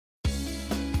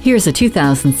Here's a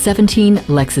 2017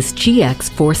 Lexus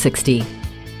GX 460.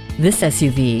 This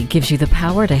SUV gives you the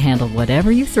power to handle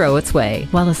whatever you throw its way,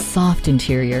 while a soft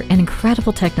interior and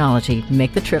incredible technology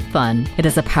make the trip fun. It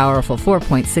has a powerful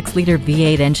 4.6-liter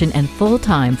V8 engine and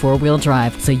full-time four-wheel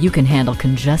drive, so you can handle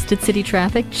congested city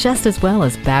traffic just as well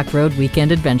as back-road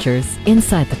weekend adventures.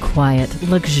 Inside the quiet,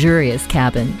 luxurious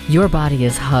cabin, your body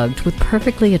is hugged with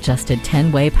perfectly adjusted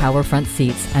 10-way power front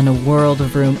seats, and a world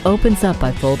of room opens up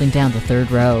by folding down the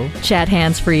third row. Chat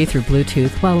hands-free through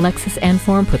Bluetooth, while Lexus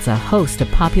Enform puts a host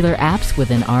of popular apps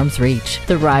within arm's reach.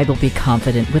 The ride will be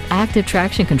confident with active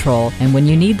traction control, and when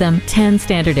you need them, 10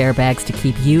 standard airbags to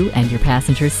keep you and your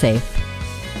passengers safe.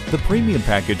 The premium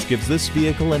package gives this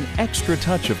vehicle an extra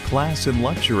touch of class and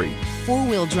luxury.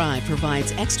 Four-wheel drive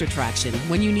provides extra traction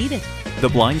when you need it. The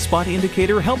blind spot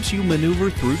indicator helps you maneuver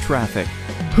through traffic.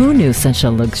 Who knew such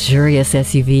a luxurious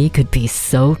SUV could be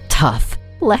so tough?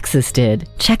 Lexus did.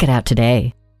 Check it out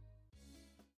today.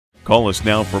 Call us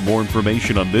now for more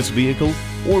information on this vehicle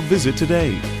or visit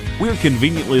today. We're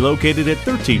conveniently located at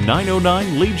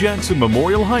 13909 Lee Jackson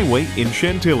Memorial Highway in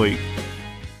Chantilly.